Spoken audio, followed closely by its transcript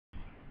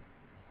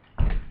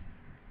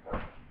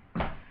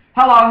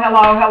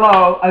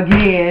hello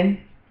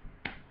again,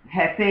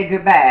 had said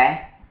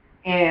goodbye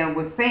and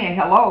was saying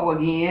hello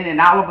again, and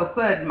all of a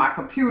sudden my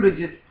computer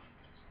just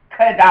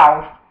cut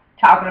off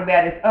talking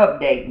about its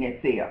updating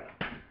itself.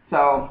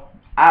 So,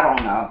 I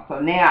don't know. So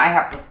now I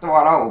have to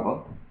start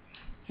over,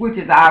 which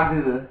is all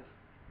good.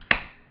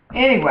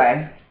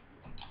 Anyway,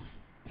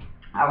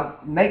 I was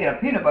making a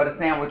peanut butter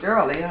sandwich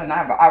earlier, and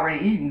I've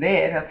already eaten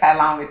that. That's how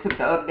long it took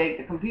to update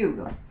the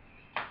computer.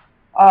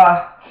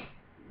 Well,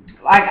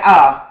 now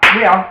I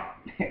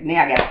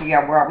got to figure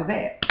out where I was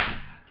at.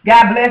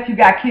 God bless you,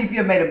 God keep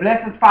you. May the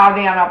blessings fall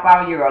down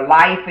upon your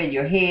life and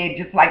your head,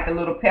 just like the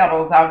little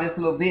petals on this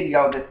little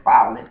video that's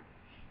falling.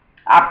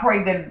 I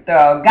pray that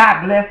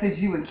God blesses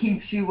you and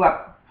keeps you.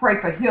 I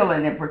pray for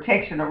healing and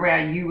protection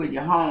around you and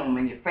your home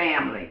and your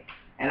family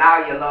and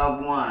all your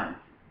loved ones.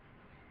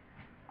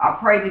 I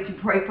pray that you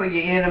pray for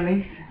your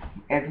enemies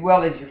as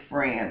well as your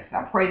friends.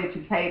 I pray that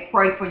you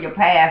pray for your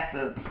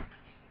pastors,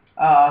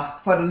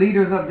 for the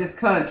leaders of this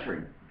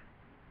country,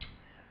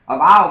 of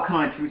all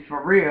countries,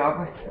 for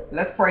real.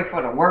 Let's pray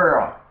for the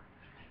world.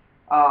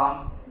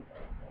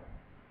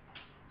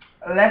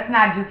 Let's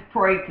not just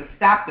pray to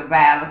stop the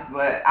violence,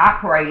 but I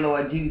pray,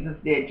 Lord Jesus,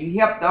 that you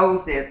help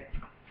those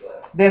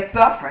that's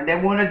suffering,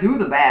 that want to do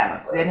the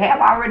violence, that have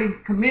already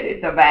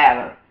committed the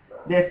violence.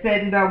 They're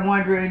sitting there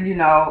wondering,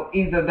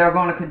 either they're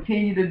going to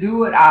continue to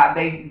do it or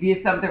they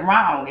did something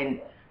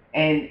wrong.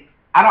 And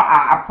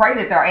I pray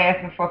that they're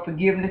asking for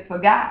forgiveness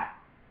from God.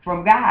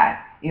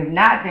 If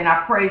not, then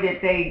I pray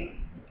that they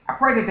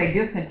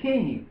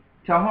discontinue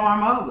to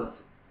harm others.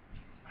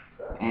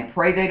 And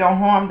pray they don't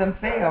harm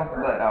themselves.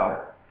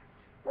 But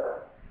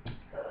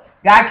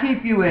God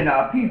keep you and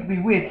peace be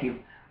with you.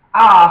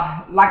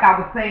 Like I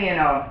was saying,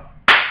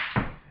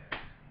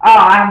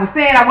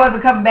 I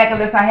wasn't coming back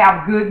unless I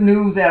have good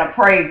news and a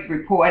praise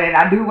report, and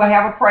I do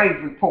have a praise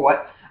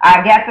report.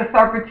 I got the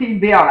Serpentine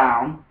belt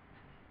on.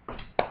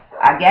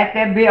 I got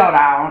that belt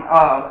on.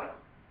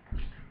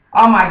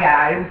 Oh my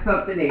God, it was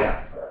something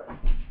else.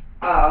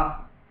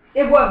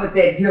 It wasn't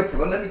that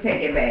difficult. Let me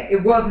take it back.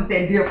 It wasn't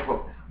that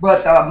difficult.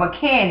 But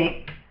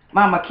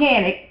my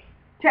mechanic,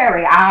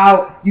 Terry,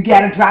 you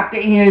got to drop the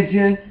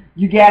engine.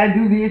 You got to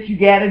do this. You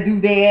got to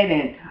do that.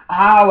 And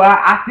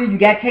I see you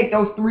got to take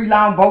those 3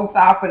 long bolts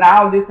off and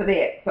all this and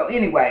that. So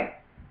anyway,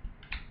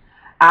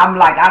 I'm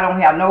like, I don't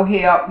have no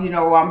help.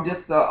 I'm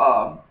just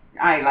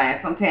I ain't lying.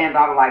 Sometimes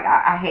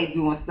I hate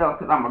doing stuff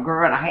because I'm a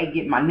girl and I hate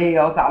getting my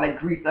nails, all that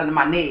grease under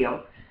my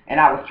nails. And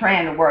I was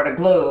trying to wear the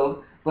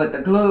gloves, but the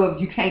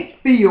gloves, you can't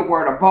feel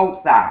where the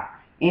bolts are.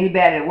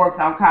 Anybody that works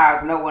on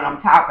cars know what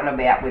I'm talking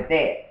about with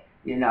that.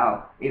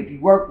 If you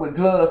work with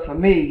gloves for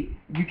me,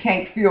 you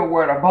can't feel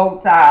where the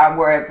bolts are,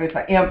 where if it's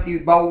an empty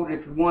bolt,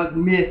 if one's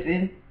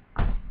missing,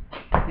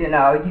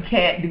 you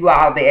can't do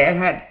all that. I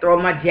had to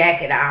throw my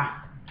jacket off.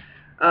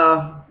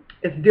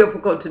 It's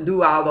difficult to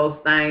do all those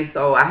things,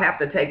 so I have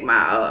to take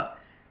my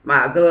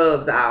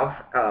gloves off.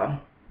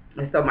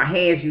 And so my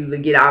hands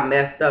usually get all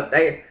messed up.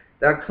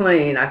 They're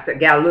clean. I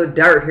got a little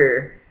dirt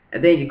here.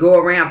 And then you go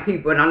around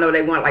people, and I know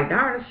they want like,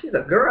 darn, she's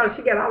a girl.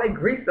 She got all that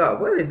grease up.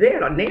 What is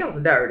that? Her nails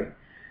are dirty.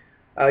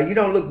 You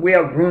don't look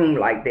well groomed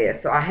like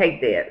that, so I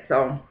hate that.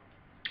 So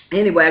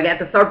anyway, I got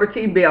the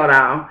Serpentine belt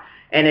on,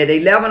 and at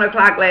 11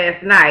 o'clock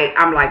last night,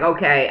 I'm like,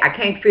 okay, I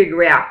can't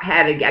figure out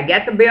how to, I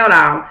got the belt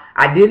on.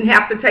 I didn't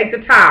have to take the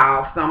tie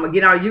off, so I'm going to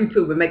get on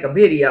YouTube and make a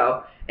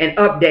video and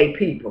update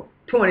people.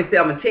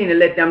 2017 and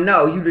let them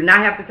know you do not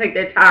have to take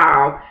that tie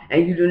off,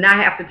 and you do not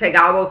have to take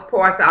all those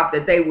parts off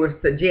that they were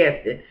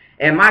suggesting.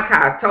 And my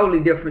car is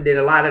totally different than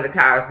a lot of the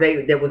cars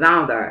that was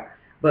on there.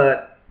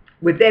 But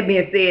with that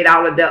being said,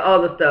 all of the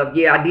other stuff,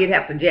 yeah, I did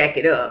have to jack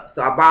it up.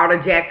 So I bought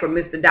a jack from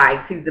Mr.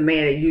 Dykes. He's the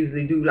man that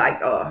usually do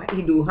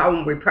he do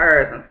home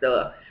repairs and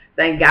stuff.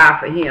 Thank God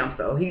for him.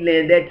 So he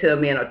lent that to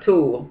me in a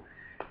tool.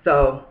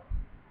 So,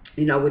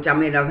 which I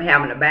ended up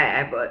having to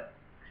buy. But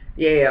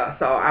yeah,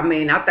 so I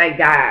thank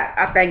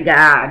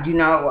God.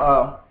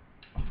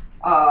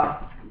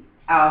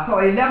 So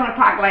at 11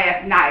 o'clock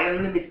last night,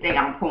 let me stay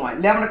on point.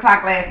 11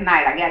 o'clock last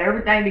night, I got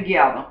everything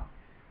together.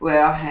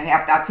 Well,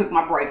 after I took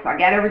my break, so I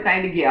got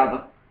everything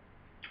together.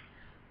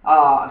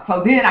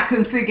 So then I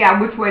couldn't figure out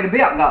which way the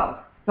belt goes.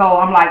 So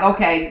I'm like,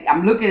 okay,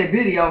 I'm looking at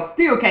video,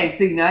 still can't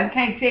see nothing,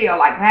 can't tell,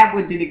 like,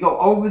 halfway did it go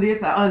over this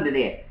or under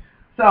that.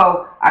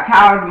 So I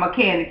called the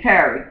mechanic,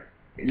 Terry.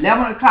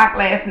 11 o'clock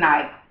last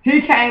night,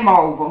 he came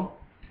over.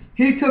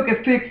 He took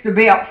and fixed the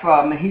belt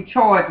for me. He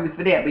charged me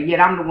for that, but yet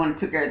I'm the one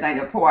that took everything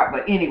apart.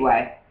 But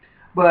anyway,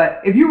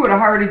 if you would have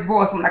heard his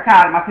voice when I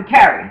called him, I said,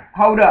 Terry,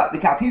 hold up,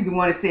 because he's the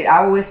one that said,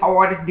 oh, it's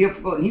hard, it's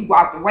difficult, and he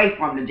walked away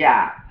from the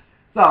job.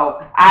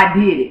 So I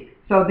did it.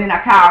 So then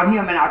I called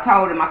him and I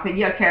told him, I said,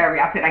 yeah, Terry,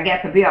 I said, I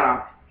got the belt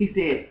on. He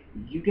said,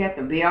 you got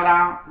the belt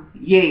on?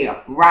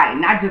 Yeah, right.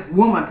 Not just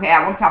woman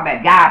power, I'm talking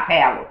about God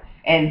power.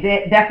 And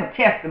that's a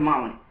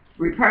testimony.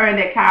 Repairing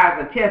that car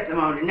is a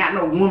testimony, not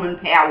no woman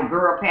power,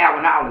 girl power,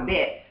 and all of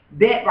that.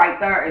 That right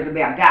there is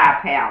about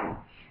God power.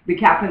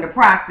 Because in the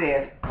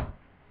process,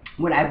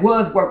 when I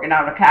was working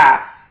on the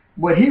car,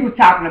 what he was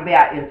talking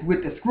about is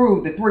with the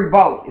screws, the 3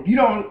 bolts. If you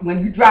don't,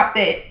 when you drop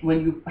that, when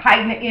you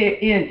heighten the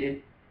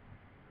engine,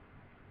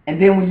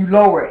 and then when you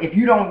lower it, if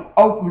you don't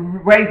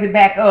raise it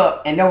back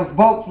up and those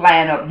bolts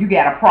line up, you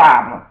got a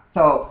problem.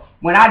 So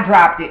when I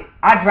dropped it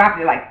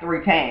like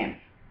 3 times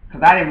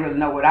because I didn't really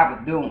know what I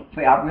was doing.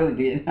 So I really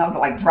didn't. I was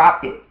like,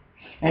 dropped it.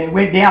 And it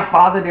went down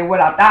farther than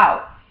what I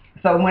thought.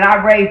 So when I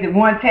raised it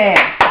 1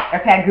 time,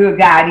 that's how good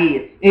God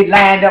is. It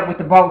lined up with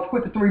the bolts,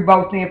 put the 3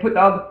 bolts in, put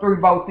the other 3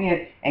 bolts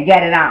in, and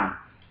got it on.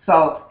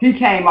 So he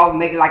came over and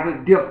made it like it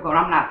was difficult.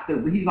 I'm not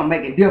stupid. He's going to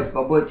make it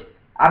difficult, but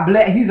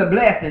he's a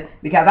blessing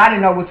because I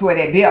didn't know which way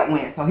that belt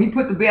went. So he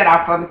put the belt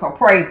on for me, so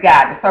praise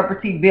God. The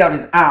Serpentine belt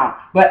is on.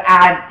 But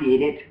I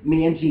did it,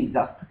 me and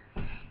Jesus.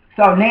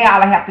 So now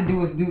all I have to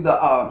do is do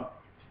the,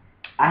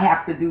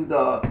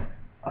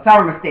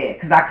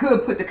 thermostat, because I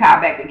could put the car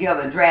back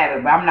together and drive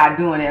it, but I'm not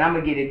doing it. I'm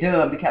going to get it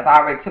done because I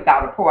already took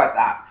all the parts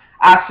out.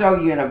 I'll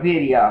show you in a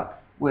video,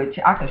 which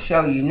I can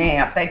show you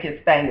now. I think this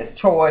thing is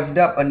charged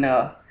up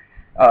enough.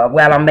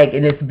 While I'm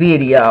making this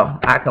video,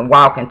 I can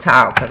walk and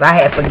talk, because I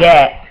had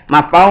forgot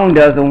my phone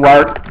doesn't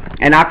work,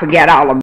 and I forgot all about